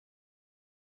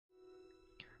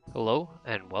Hello,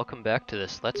 and welcome back to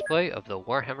this Let's Play of the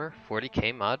Warhammer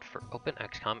 40k mod for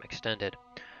OpenXcom Extended.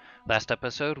 Last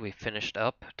episode, we finished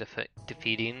up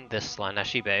defeating this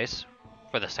Slaaneshi base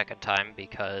for the second time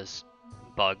because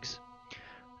bugs.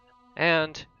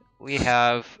 And we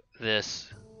have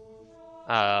this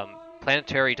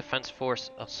Planetary Defense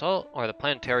Force assault, or the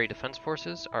Planetary Defense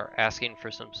Forces are asking for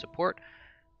some support,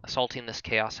 assaulting this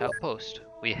Chaos outpost.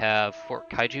 We have Fort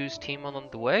Kaiju's team on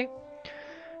the way,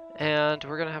 and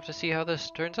we're gonna have to see how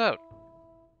this turns out.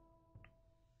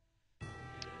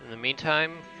 In the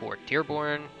meantime, Fort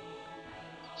Dearborn,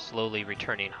 slowly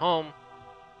returning home.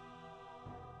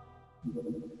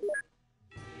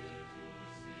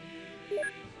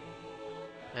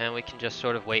 And we can just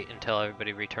sort of wait until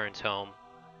everybody returns home.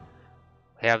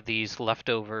 We have these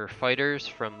leftover fighters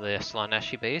from the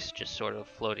Slaaneshi base just sort of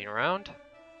floating around.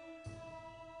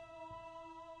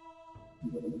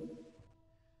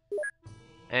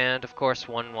 And of course,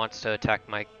 one wants to attack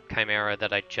my Chimera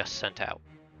that I just sent out.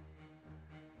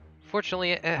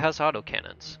 Fortunately, it has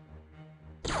autocannons.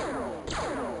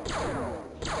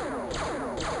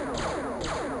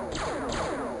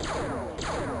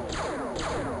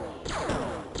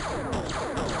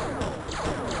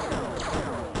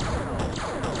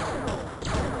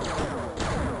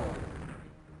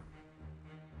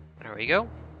 There we go.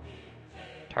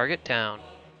 Target down.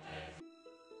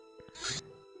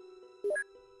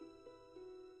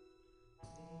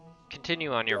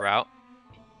 Continue on your route.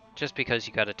 Just because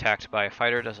you got attacked by a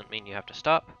fighter doesn't mean you have to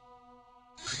stop.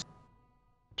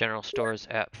 General stores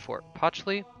at Fort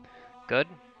Pochley. Good.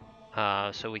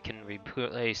 So we can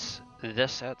replace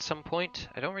this at some point.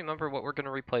 I don't remember what we're going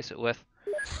to replace it with,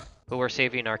 but we're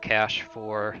saving our cash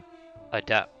for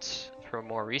adepts for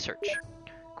more research.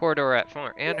 Corridor at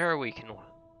Fort Anher, we can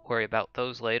worry about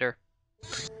those later.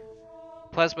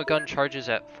 Plasma gun charges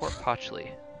at Fort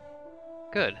Pochley.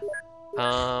 Good.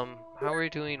 How are we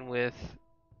doing with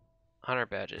honor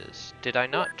badges? Did I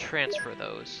not transfer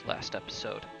those last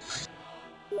episode?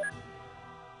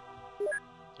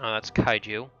 Oh, that's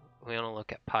Kaiju. We want to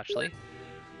look at Pochley.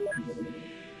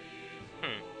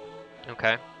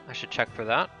 Okay, I should check for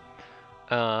that.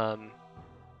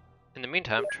 In the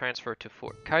meantime, transfer to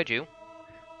Fort Kaiju.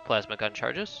 Plasma gun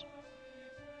charges.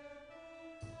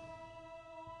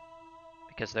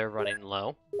 Because they're running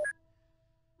low.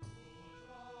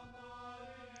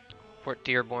 Fort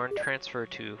Dearborn, transfer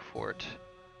to Fort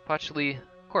Pochley,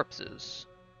 corpses.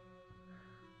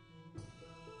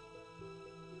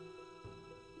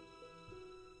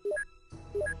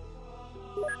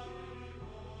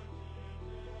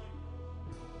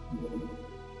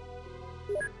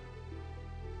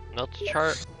 Melt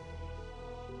chart.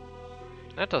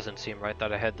 That doesn't seem right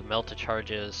that I had the melt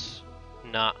charges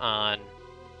not on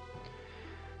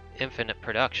infinite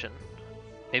production.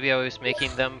 Maybe I was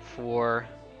making them for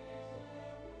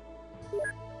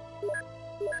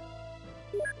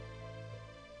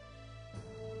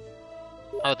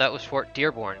oh, that was Fort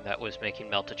Dearborn that was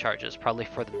making melta charges, probably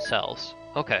for themselves.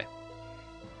 Okay.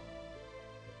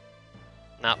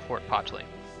 Not Fort Pochley.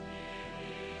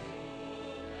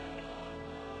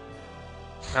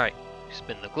 Alright,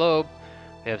 spin the globe.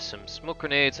 We have some smoke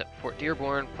grenades at Fort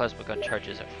Dearborn, plasma gun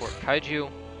charges at Fort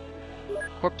Kaiju,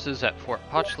 corpses at Fort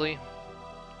Pochley,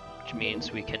 which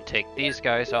means we can take these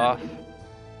guys off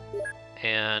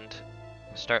and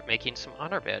start making some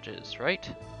honor badges, right?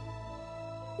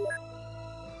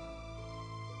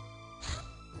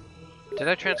 Did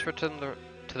I transfer to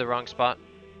the wrong spot?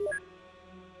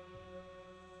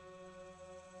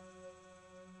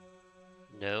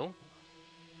 No.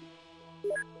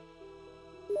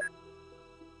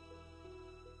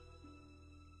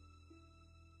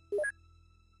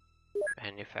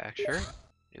 Manufacture,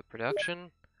 new production,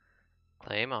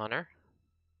 claim honor.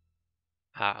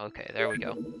 Ah, okay, there we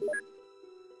go.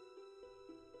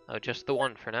 Oh, just the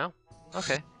one for now?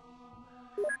 Okay.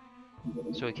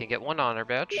 So we can get one honor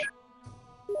badge.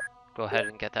 Go ahead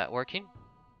and get that working.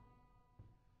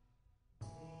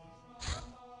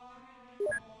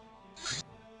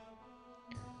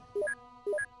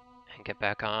 And get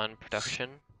back on production.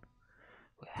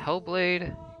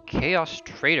 Hellblade, Chaos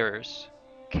Traders,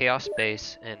 Chaos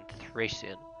Base, and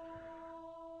Thracian.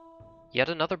 Yet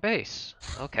another base.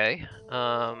 Okay.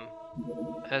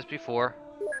 As before,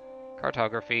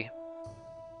 cartography.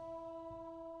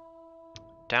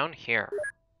 Down here.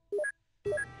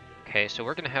 Okay, so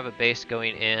we're going to have a base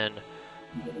going in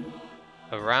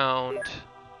around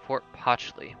Fort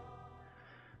Pochley.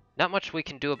 Not much we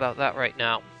can do about that right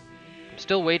now. I'm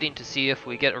still waiting to see if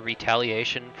we get a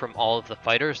retaliation from all of the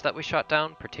fighters that we shot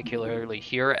down, particularly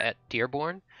here at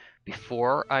Dearborn,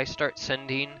 before I start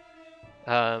sending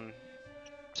some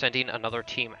sending another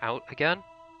team out again.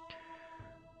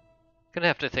 Gonna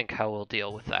have to think how we'll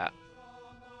deal with that.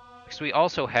 Because we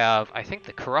also have, I think,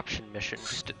 the corruption mission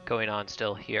going on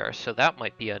still here, so that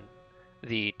might be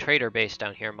the trader base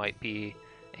down here might be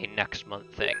a next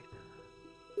month thing.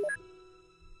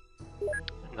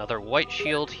 Another white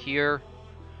shield here.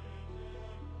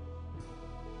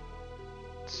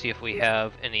 Let's see if we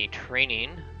have any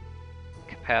training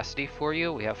capacity for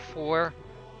you. We have 4.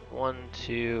 1,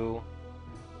 2,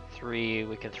 3.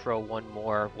 We can throw one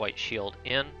more white shield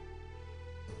in.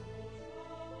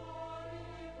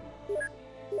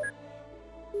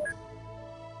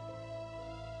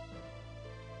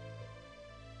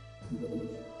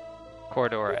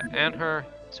 Corridor at Anher,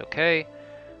 it's okay.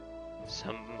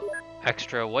 Some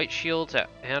extra white shields at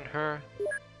Anher.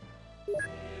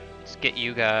 Let's get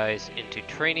you guys into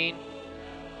training.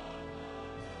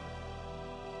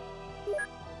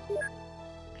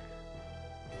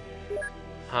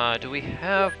 Do we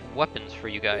have weapons for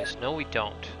you guys? No, we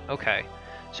don't. Okay,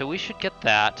 so we should get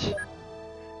that.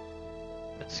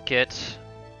 Let's get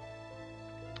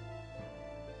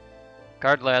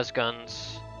guard las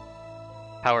guns,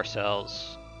 power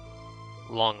cells,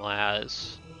 long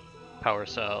las, power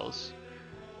cells.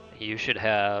 You should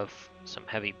have some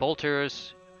heavy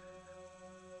bolters.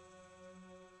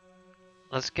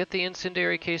 Let's get the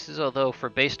incendiary cases, although for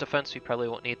base defense we probably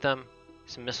won't need them.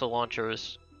 Some missile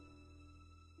launchers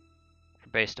for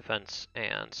base defense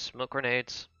and smoke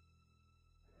grenades.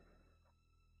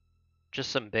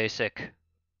 Just some basic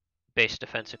base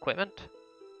defense equipment.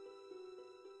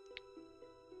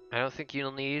 I don't think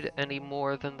you'll need any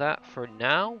more than that for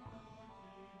now.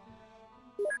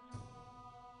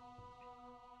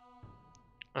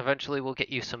 Eventually we'll get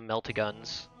you some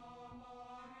melta-guns.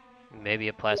 Maybe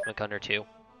a plasma gun or 2.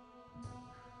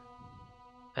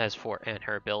 As for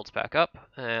Anher builds back up,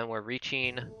 and we're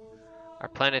reaching our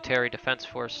planetary defense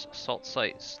force assault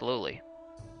site slowly.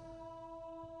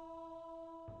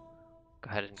 Go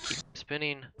ahead and keep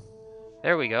spinning.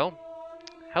 There we go.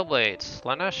 Hellblades,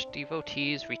 Slaaneshi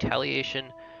devotees,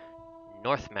 retaliation,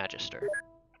 North Magister.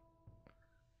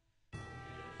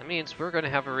 That means we're going to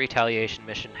have a retaliation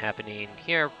mission happening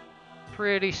here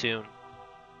pretty soon.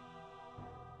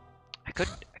 I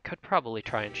could probably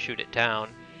try and shoot it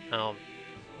down.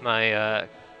 My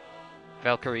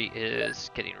Valkyrie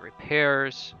is getting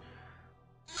repairs.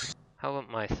 How about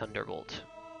my Thunderbolt?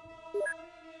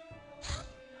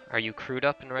 Are you crewed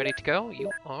up and ready to go?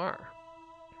 You are.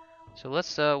 So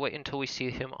let's wait until we see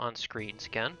him on screens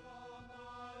again.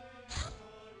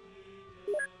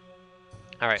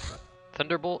 Alright,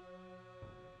 Thunderbolt.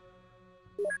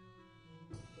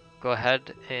 Go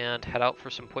ahead and head out for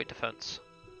some point defense.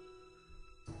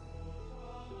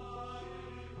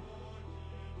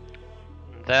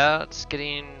 That's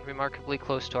getting remarkably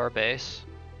close to our base.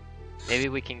 Maybe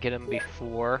we can get him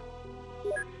before.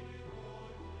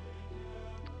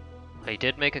 He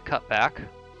did make a cutback.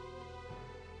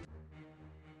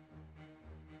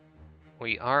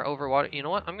 We are over water. You know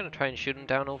what? I'm going to try and shoot him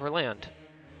down over land.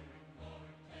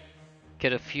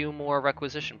 Get a few more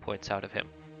requisition points out of him.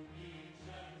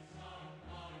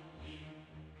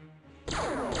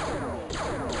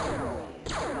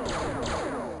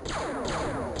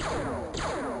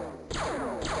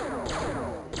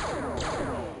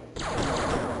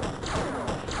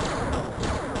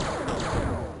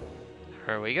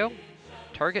 There we go.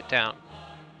 Target down.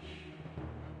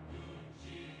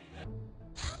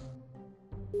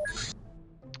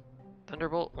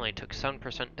 Thunderbolt only took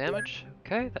 7% damage.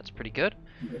 Okay, that's pretty good.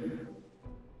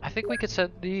 I think we could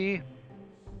send the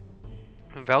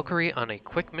Valkyrie on a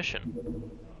quick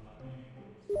mission.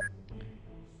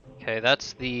 Okay,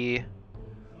 that's the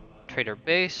trader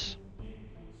base.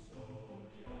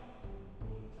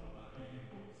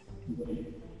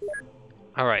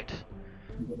 Alright.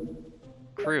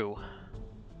 Crew.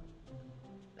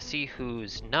 See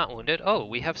who's not wounded. Oh,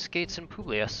 we have Skates and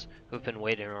Publius who've been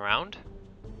waiting around.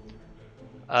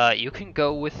 You can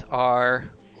go with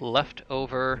our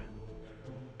leftover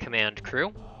command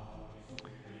crew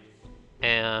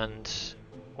and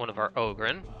one of our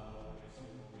Ogren,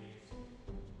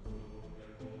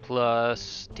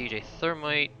 plus DJ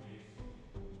Thermite.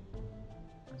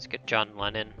 Let's get John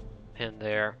Lennon in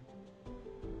there.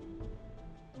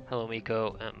 Hello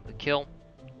Miko and Bakil.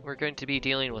 We're going to be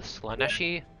dealing with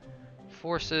Slaaneshi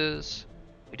forces.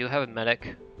 We do have a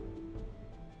medic,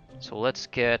 so let's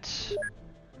get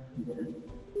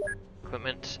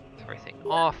equipment, everything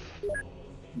off.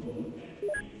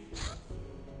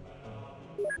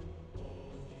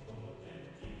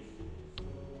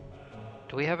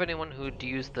 Do we have anyone who'd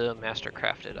use the Master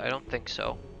Crafted? I don't think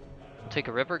so. We'll take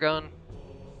a river gun.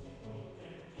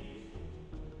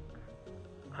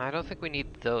 I don't think we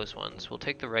need those ones. We'll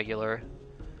take the regular.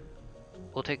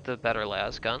 We'll take the better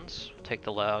las guns. We'll take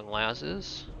the long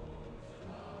lases.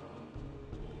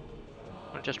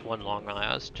 Or just one long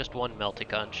las. Just one melty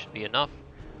gun should be enough.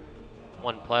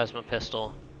 One plasma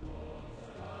pistol.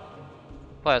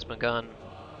 Plasma gun.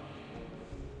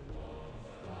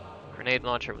 Grenade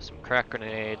launcher with some crack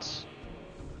grenades.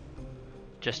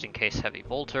 Just in case heavy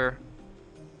bolter.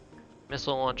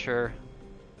 Missile launcher.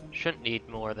 Shouldn't need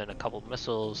more than a couple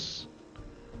missiles.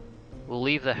 We'll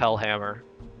leave the Hellhammer.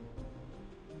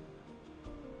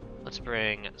 Let's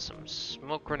bring some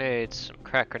smoke grenades, some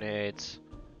crack grenades,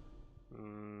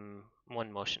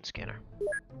 one motion scanner.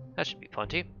 That should be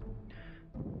plenty.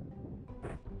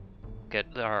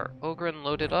 Get our Ogren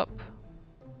loaded up.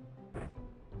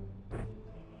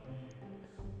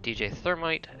 DJ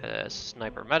Thermite as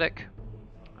Sniper Medic.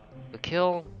 The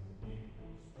kill.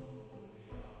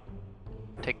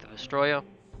 Take the Destroyer.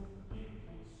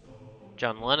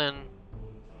 John Lennon.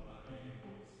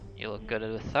 You look good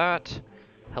with that.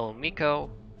 Hello Miko.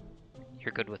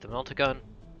 You're good with the Meltagun.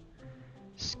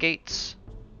 Skates.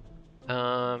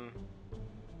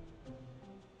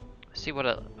 See what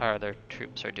our other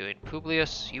troops are doing.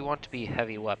 Publius, you want to be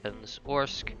heavy weapons.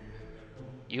 Orsk,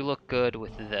 you look good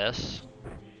with this.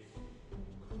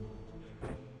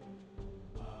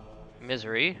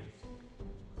 Misery,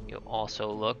 you also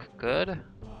look good.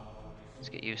 Let's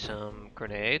get you some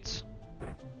grenades.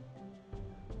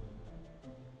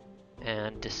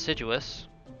 And Deciduous.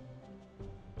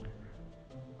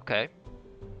 Okay,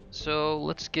 so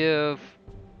let's give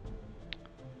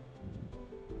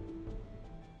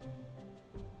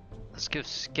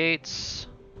Skates.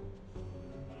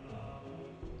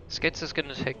 Skates is going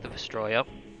to take the Destroyer.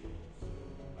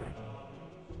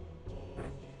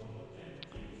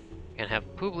 And have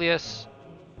Publius.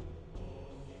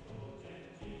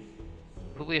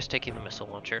 Publius taking the missile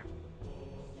launcher.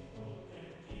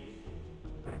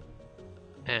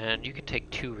 And you can take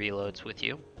 2 reloads with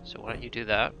you, so why don't you do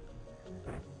that?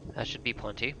 That should be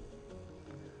plenty.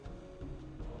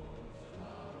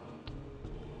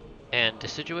 And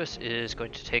Deciduous is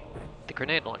going to take the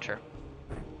grenade launcher.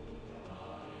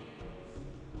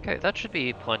 Okay, that should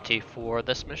be plenty for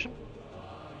this mission.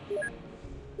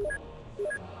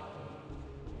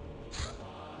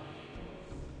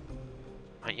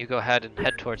 Why don't you go ahead and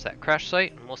head towards that crash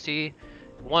site, and we'll see,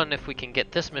 1, if we can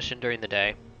get this mission during the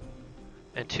day,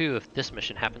 and 2, if this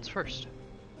mission happens first.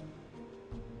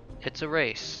 It's a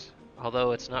race,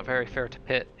 although it's not very fair to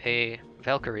pit a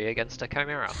Valkyrie against a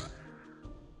Chimera.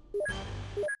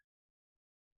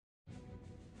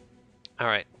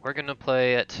 Alright, we're gonna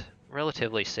play it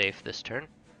relatively safe this turn,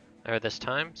 or this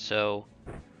time, so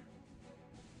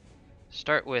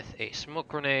start with a smoke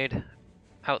grenade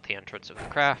out the entrance of the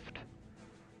craft,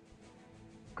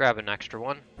 grab an extra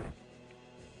one.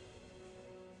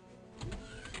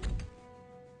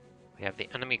 We have the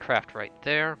enemy craft right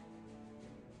there.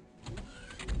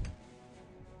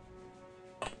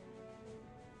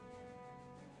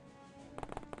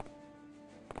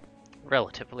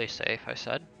 Relatively safe, I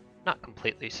said. Not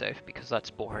completely safe, because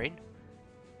that's boring.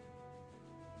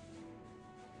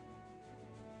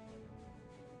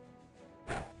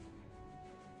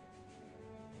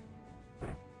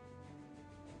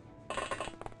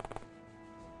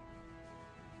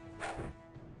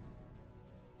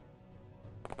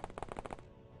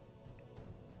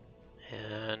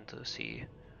 And let's see.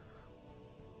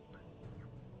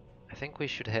 I think we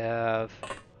should have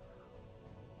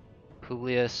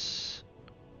Publius.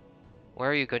 Where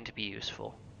are you going to be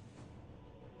useful?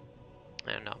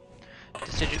 I don't know.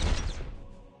 Decision.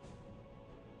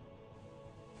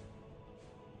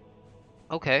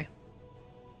 Okay.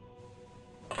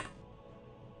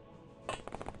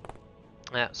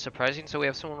 Surprising, so we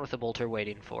have someone with a bolter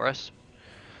waiting for us.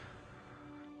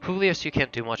 Publius, you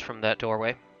can't do much from that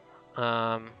doorway.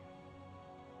 I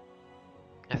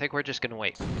think we're just gonna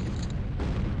wait.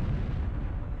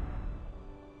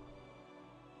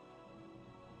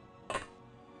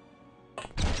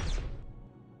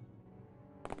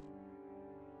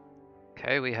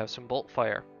 Okay, we have some bolt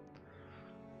fire.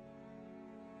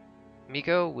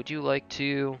 Miko, would you like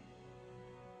to...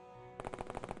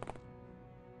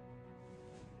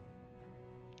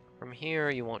 From here,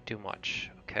 you won't do much.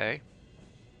 Okay.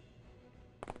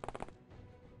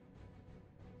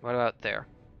 What about there?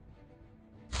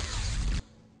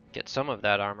 Get some of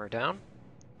that armor down.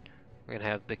 We're gonna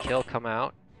have Bakil come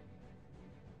out.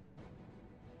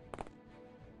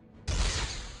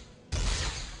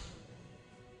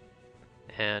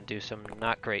 And do some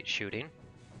not great shooting.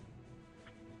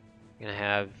 We're gonna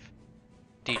have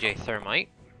DJ Thermite.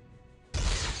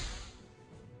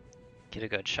 Get a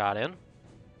good shot in.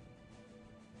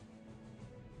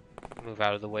 Move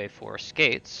out of the way for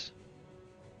skates.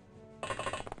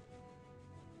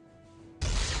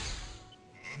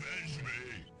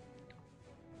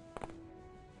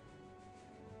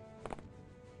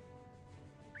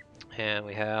 And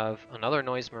we have another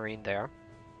noise marine there.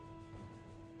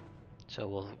 So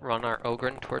we'll run our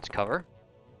Ogren towards cover.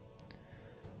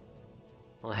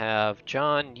 We'll have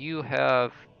John, you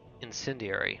have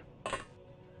incendiary.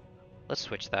 Let's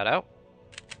switch that out.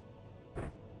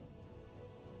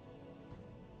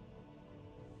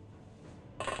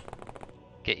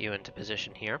 Get you into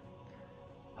position here.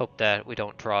 Hope that we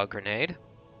don't draw a grenade.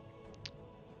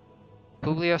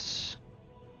 Publius,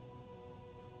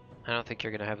 I don't think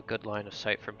you're going to have a good line of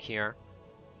sight from here.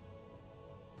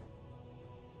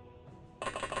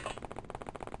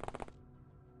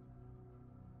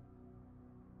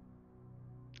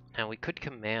 Now we could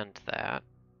command that.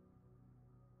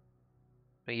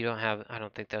 But you don't have, I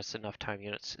don't think that's enough time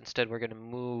units. Instead we're going to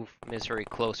move Misery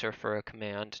closer for a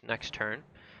command next turn.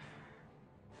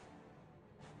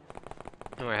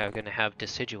 And we're going to have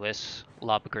Deciduous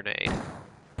lob a grenade.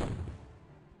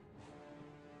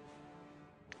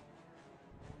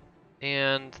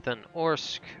 And then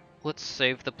Orsk, let's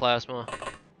save the plasma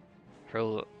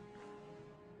for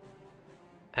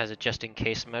as a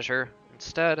just-in-case measure.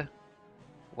 Instead,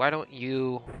 why don't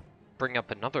you bring up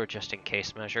another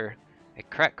just-in-case measure, a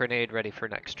crack grenade ready for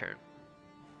next turn.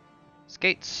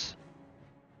 Skates.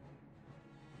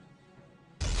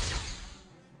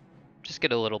 Just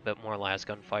get a little bit more las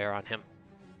gun fire on him.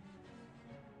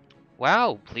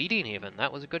 Wow, bleeding even.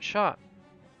 That was a good shot.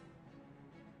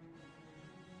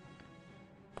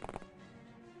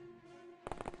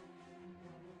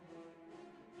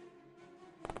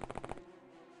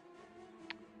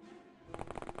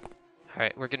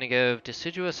 Alright, we're gonna give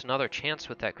Deciduous another chance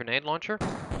with that grenade launcher.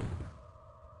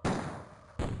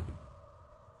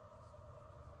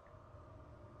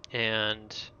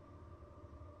 And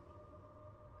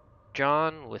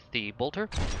John with the bolter.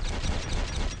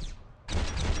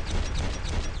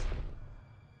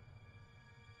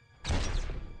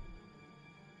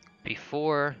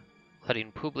 Before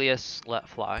letting Publius let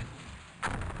fly.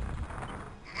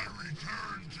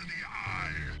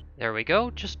 There we go,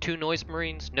 just 2 noise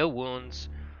marines, no wounds,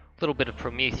 a little bit of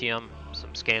promethium,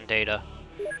 some scan data.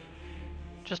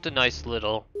 Just a nice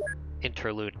little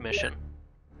interlude mission.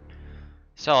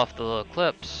 Sell off the little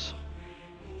clips.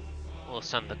 We'll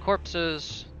send the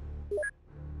corpses.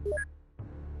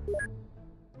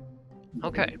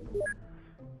 Okay.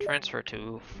 Transfer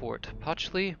to Fort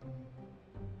Potchley.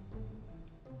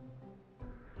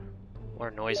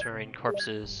 More noise marine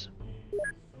corpses.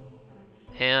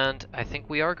 And I think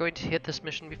we are going to hit this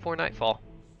mission before nightfall.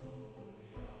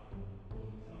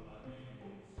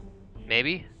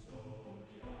 Maybe.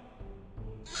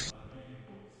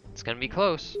 It's gonna be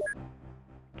close.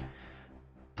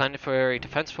 Planetary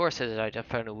Defense Force has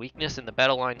identified a weakness in the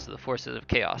battle lines of the forces of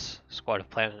Chaos. A squad of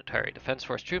Planetary Defense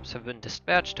Force troops have been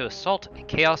dispatched to assault a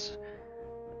Chaos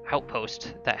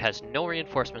outpost that has no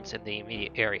reinforcements in the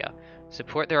immediate area.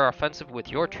 Support their offensive with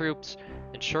your troops,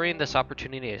 ensuring this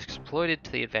opportunity is exploited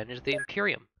to the advantage of the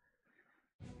Imperium.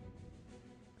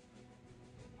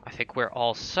 I think we're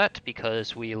all set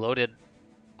because we loaded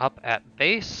up at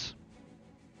base.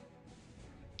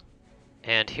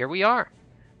 And here we are.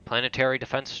 Planetary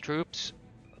defense troops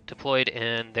deployed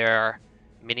in their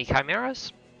mini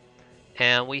chimeras.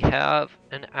 And we have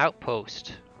an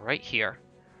outpost right here.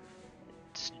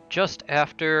 It's just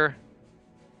after,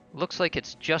 looks like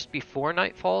it's just before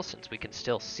nightfall since we can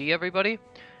still see everybody.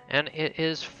 And it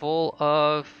is full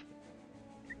of,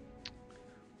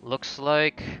 looks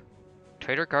like,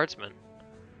 Trader Guardsmen.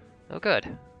 Oh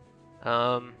good.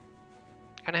 Gonna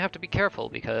have to be careful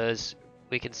because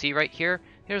we can see right here,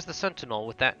 here's the Sentinel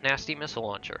with that nasty missile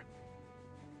launcher.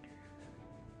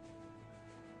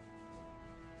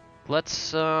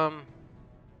 Let's, I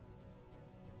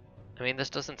mean, this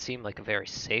doesn't seem like a very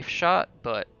safe shot,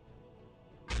 but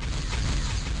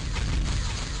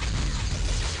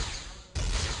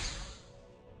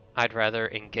I'd rather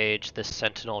engage this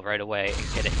Sentinel right away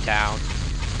and get it down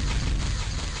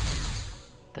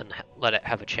than let it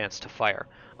have a chance to fire.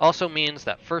 Also means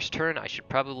that first turn I should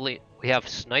probably, we have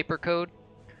sniper code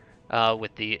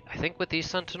with the, I think with these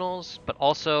Sentinels, but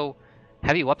also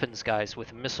heavy weapons guys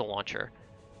with a missile launcher.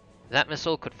 That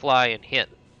missile could fly and hit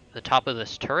the top of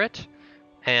this turret,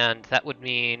 and that would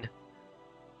mean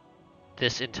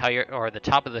this entire, or the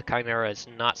top of the Chimera is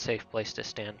not a safe place to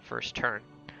stand first turn.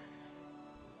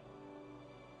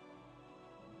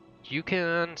 You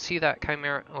can see that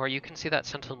Chimera, or you can see that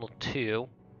Sentinel too.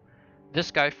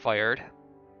 This guy fired.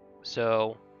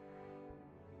 So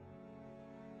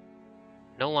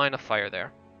no line of fire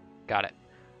there. Got it.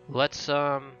 Let's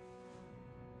what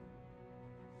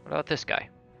about this guy?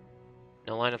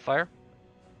 No line of fire?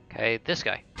 Okay, this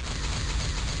guy.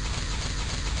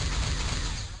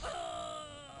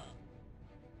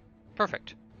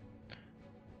 Perfect.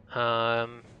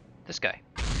 This guy.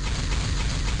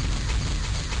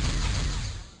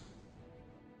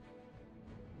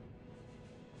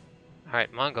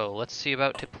 Alright, Mongo, let's see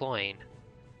about deploying.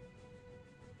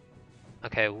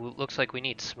 Okay, looks like we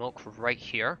need smoke right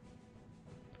here.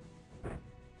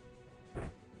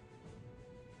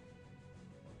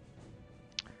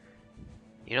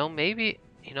 You know, maybe,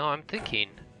 I'm thinking,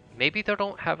 maybe they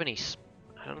don't have any,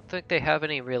 I don't think they have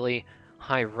any really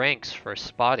high ranks for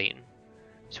spotting.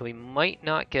 So we might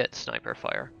not get sniper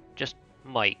fire. Just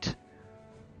might.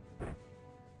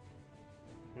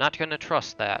 Not gonna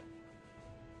trust that.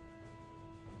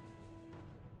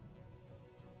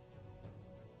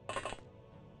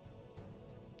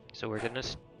 So we're gonna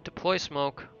deploy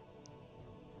smoke.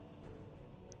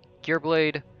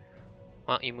 Gearblade,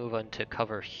 why don't you move onto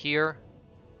cover here?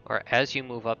 Or as you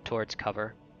move up towards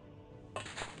cover.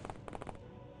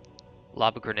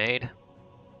 Lob a grenade.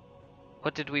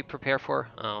 What did we prepare for?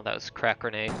 Oh, that was crack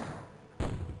grenade.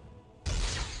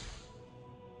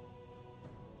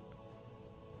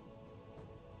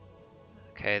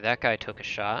 Okay, that guy took a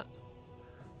shot.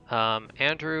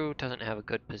 Andrew doesn't have a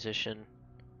good position.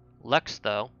 Lex,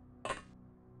 though.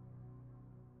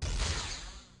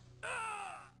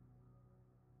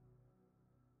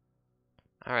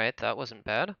 Alright, that wasn't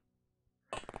bad.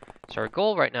 So our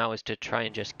goal right now is to try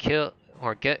and just kill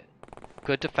or get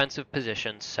good defensive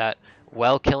positions set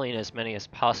while killing as many as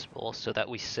possible so that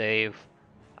we save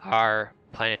our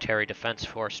Planetary Defense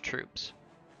Force troops.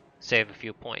 Save a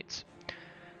few points.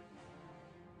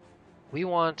 We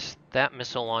want that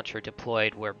missile launcher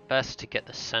deployed where best to get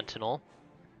the Sentinel.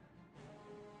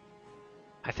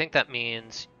 I think that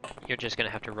means you're just going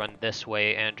to have to run this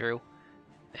way, Andrew,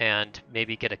 and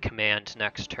maybe get a command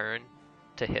next turn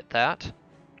to hit that.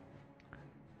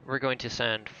 We're going to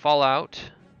send Fallout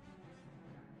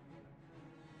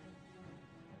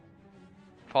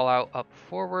up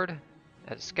forward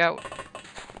as a scout.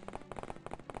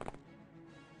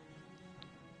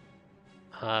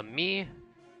 Me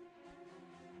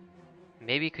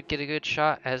maybe could get a good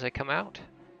shot as I come out.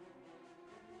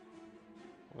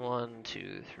 1,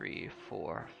 2, 3,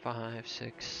 4, 5,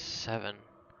 6, 7.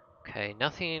 Okay,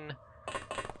 nothing.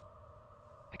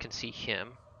 I can see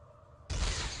him.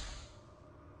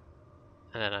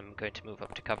 And then I'm going to move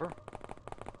up to cover.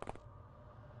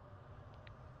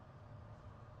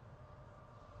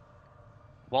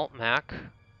 Walt Mac,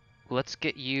 let's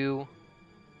get you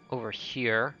over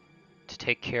here to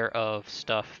take care of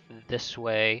stuff this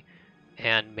way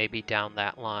and maybe down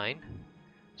that line.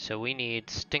 So we need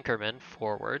Stinkerman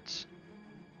forwards.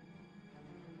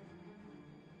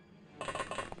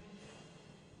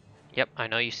 Yep, I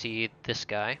know you see this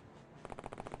guy.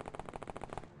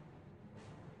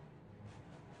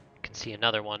 You can see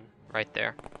another one right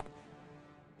there.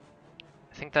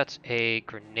 I think that's a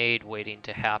grenade waiting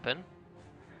to happen.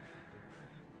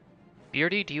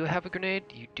 Beardy, do you have a grenade?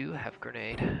 You do have a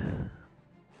grenade.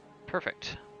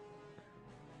 Perfect.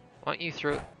 Why don't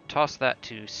you toss that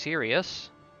to Sirius,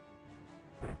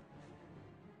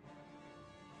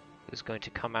 who's going to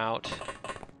come out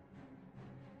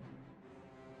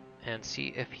and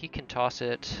see if he can toss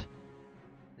it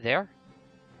there.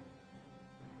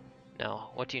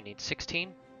 No, what do you need,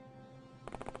 16?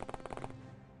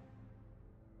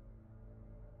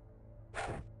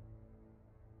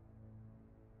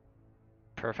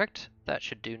 Perfect, that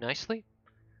should do nicely.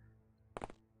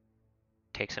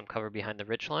 Take some cover behind the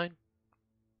ridgeline.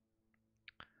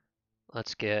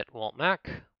 Let's get Walt Mac.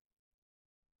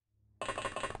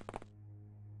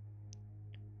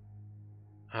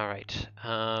 Alright,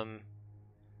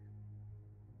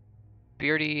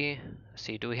 Beardy, let's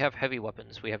see, do we have heavy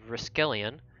weapons? We have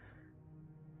Riskelion,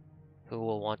 who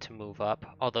will want to move up,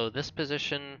 although this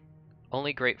position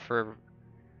only great for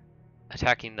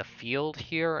attacking the field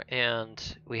here,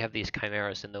 and we have these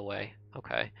chimeras in the way.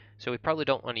 Okay, so we probably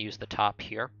don't want to use the top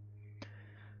here.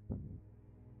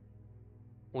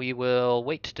 We will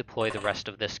wait to deploy the rest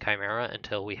of this chimera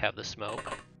until we have the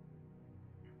smoke.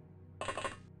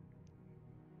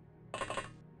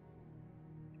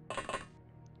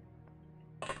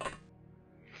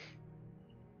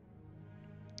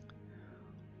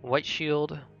 White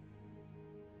Shield,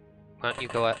 why don't you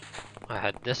go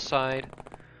ahead this side.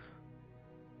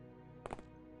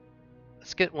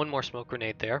 Let's get one more smoke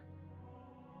grenade there.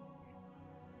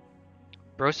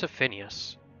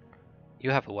 Brosophinius, You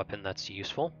have a weapon that's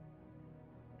useful.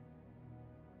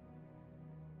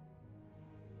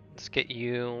 Let's get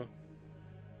you...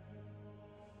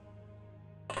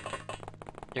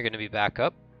 You're going to be back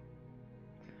up.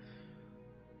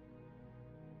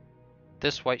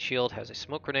 This white shield has a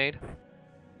smoke grenade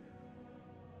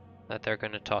that they're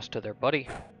going to toss to their buddy.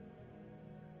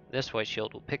 This white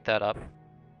shield will pick that up.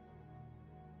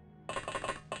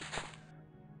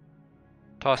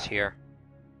 Toss here.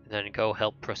 Then go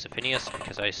help Proserpinius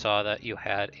because I saw that you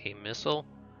had a missile.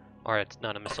 Or it's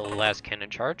not a missile, a las cannon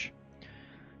charge.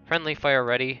 Friendly fire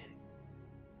ready.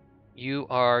 You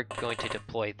are going to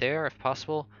deploy there if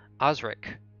possible.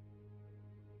 Osric.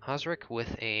 Osric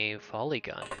with a volley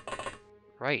gun.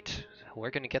 Right. We're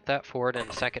going to get that forward in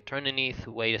a second. Turn underneath.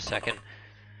 Wait a second.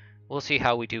 We'll see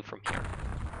how we do from here.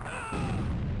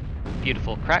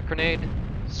 Beautiful crack grenade.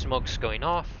 Smoke's going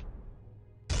off.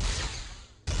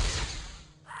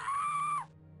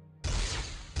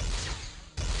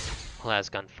 Las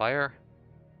gun fire.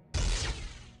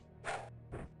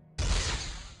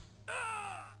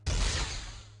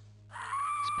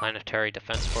 Planetary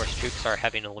Defense Force troops are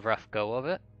having a rough go of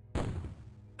it.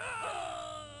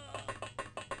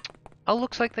 Oh,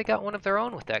 looks like they got one of their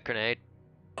own with that grenade.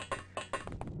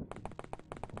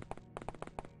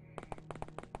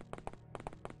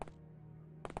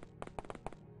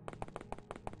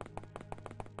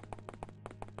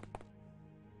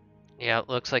 Yeah, it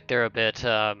looks like they're a bit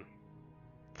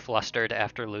flustered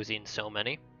after losing so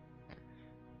many.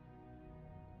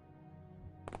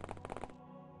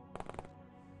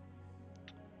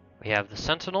 We have the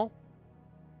Sentinel.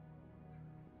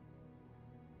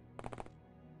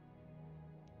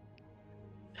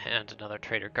 And another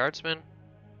Traitor Guardsman.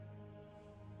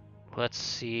 Let's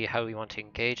see how we want to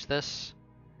engage this.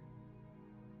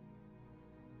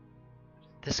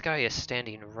 This guy is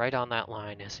standing right on that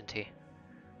line, isn't he?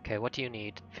 Okay, what do you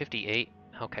need? 58.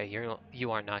 Okay,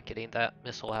 you are not getting that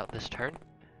missile out this turn.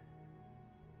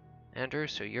 Andrew,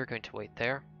 so you're going to wait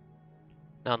there.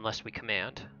 Not unless we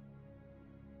command.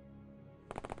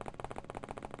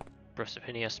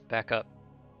 Proserpinius, back up.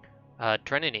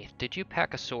 Drenany, did you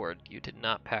pack a sword? You did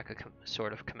not pack a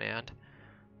sword of command.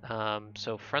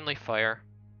 So friendly fire.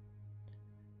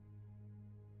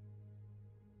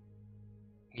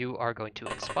 You are going to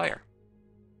inspire.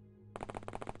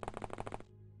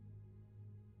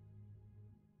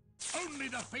 Only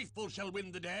the faithful shall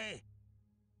win the day.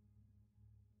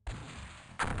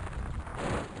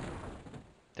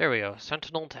 There we go.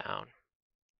 Sentinel down.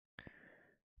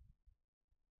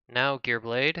 Now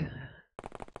Gearblade.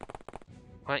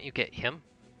 Why don't you get him?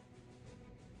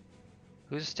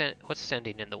 What's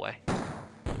standing in the way?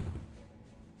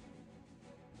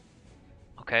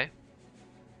 Okay.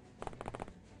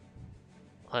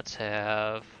 Let's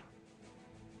have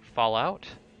Fallout.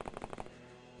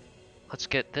 Let's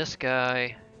get this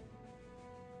guy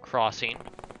crossing.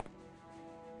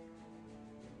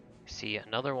 See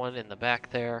another one in the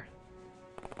back there.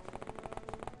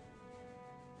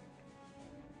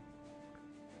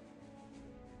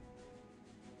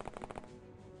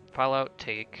 Fallout,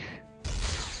 take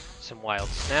some wild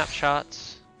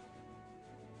snapshots.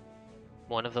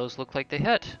 One of those looked like they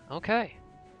hit. Okay.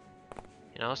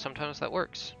 You know, sometimes that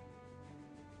works.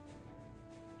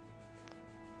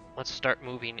 Let's start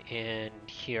moving in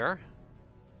here.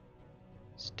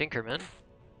 Stinkerman.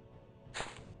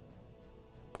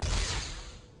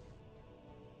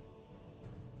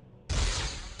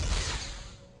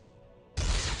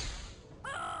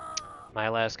 My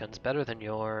last gun's better than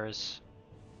yours.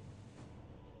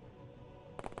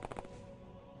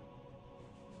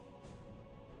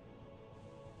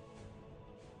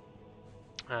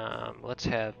 Let's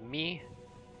have me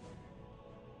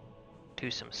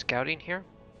do some scouting here.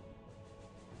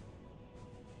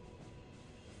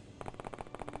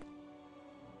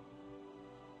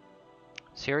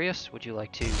 Sirius, would you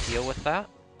like to deal with that?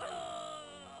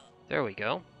 There we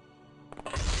go.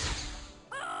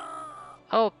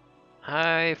 Oh,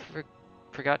 I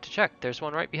forgot to check. There's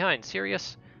one right behind.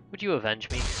 Sirius, would you avenge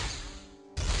me?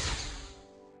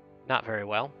 Not very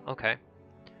well. Okay.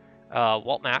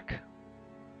 Walt Mac.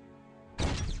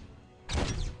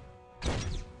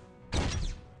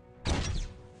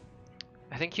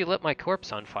 I think you lit my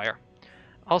corpse on fire.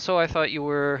 Also, I thought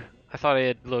I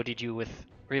had reloaded you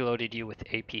with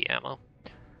AP ammo.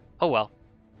 Oh well.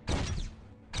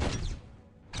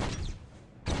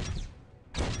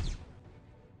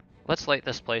 Let's light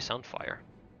this place on fire.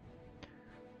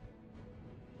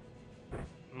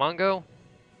 Mongo,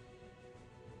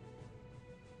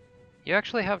 you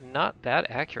actually have not bad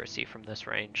accuracy from this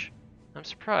range. I'm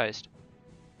surprised.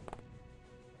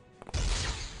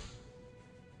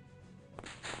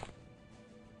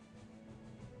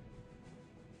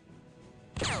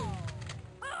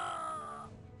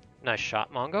 Nice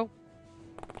shot, Mongo.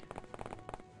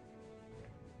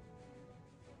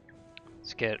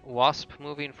 Let's get Wasp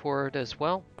moving forward as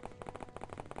well.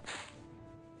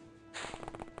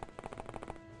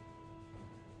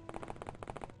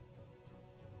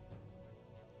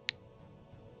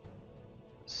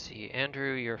 Let's see,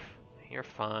 Andrew, you're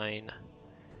fine.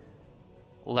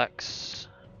 Lex,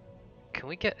 can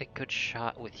we get a good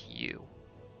shot with you?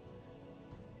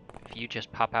 If you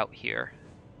just pop out here.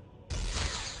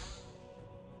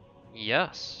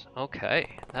 Yes, okay,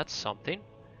 that's something.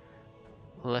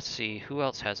 Let's see, who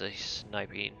else has a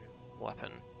sniping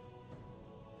weapon?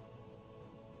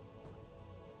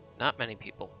 Not many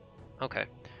people. Okay,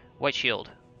 white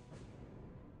shield.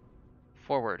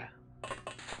 Forward.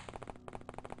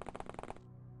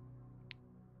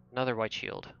 Another white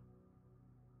shield.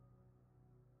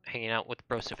 Hanging out with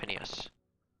Brosifinius.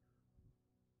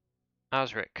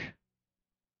 Osric.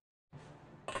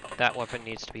 That weapon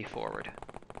needs to be forward.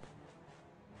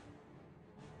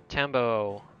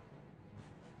 Tambo.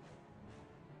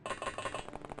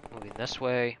 Moving this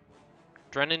way.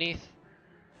 Drenanith.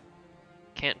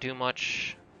 Can't do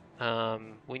much.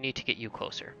 We need to get you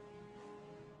closer.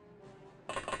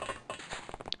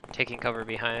 Taking cover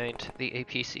behind the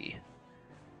APC.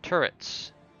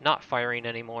 Turrets. Not firing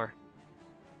anymore.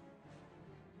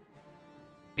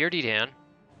 Beardy Dan.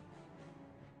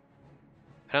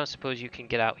 I don't suppose you can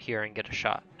get out here and get a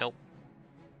shot. Nope.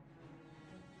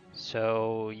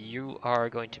 So you are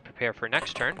going to prepare for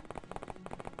next turn.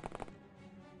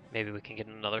 Maybe we can get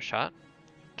another shot.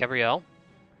 Gabrielle.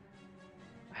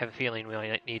 I have a feeling we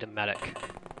might need a medic.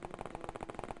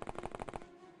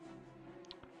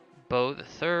 Bo the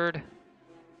third.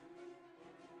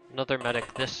 Another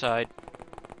medic this side.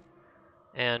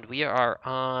 And we are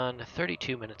on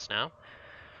 32 minutes now.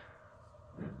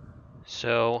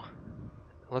 So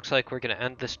looks like we're going to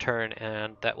end this turn,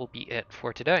 and that will be it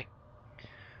for today.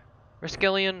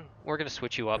 Riskillian, we're going to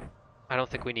switch you up. I don't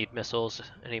think we need missiles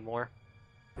anymore.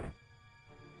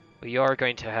 We are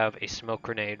going to have a smoke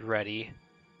grenade ready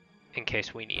in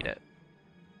case we need it.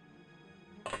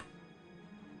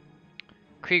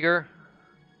 Krieger,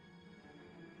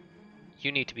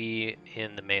 you need to be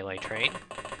in the melee train.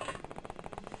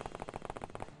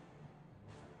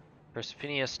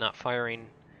 Persifinius not firing.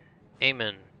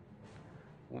 Aemon,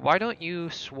 why don't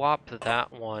you swap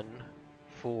that one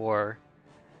for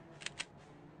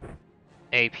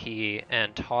AP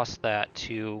and toss that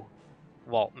to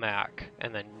Walt Mac,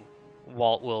 and then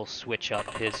Walt will switch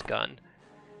up his gun.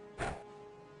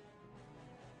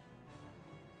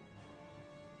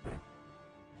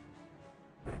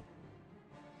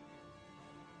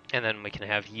 And then we can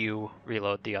have you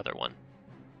reload the other one.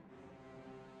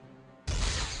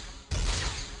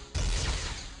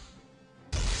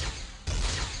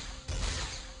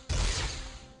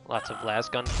 Lots of las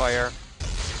gunfire.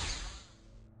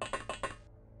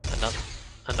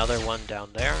 Another one down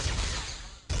there.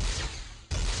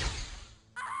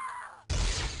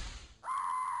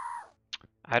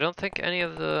 I don't think any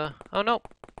of the... Oh no,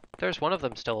 there's one of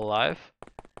them still alive.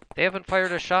 They haven't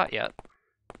fired a shot yet.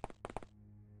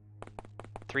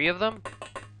 3 of them?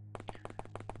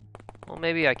 Well,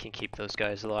 maybe I can keep those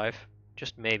guys alive.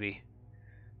 Just maybe.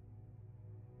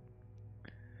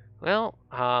 Well,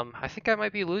 I think I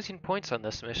might be losing points on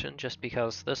this mission just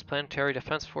because this Planetary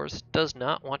Defense Force does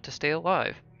not want to stay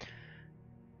alive.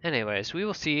 Anyways, we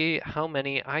will see how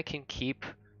many I can keep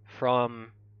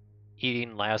from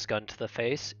eating lasgun to the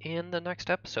face in the next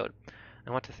episode.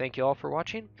 I want to thank you all for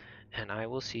watching, and I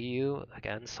will see you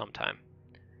again sometime.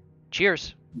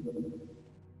 Cheers!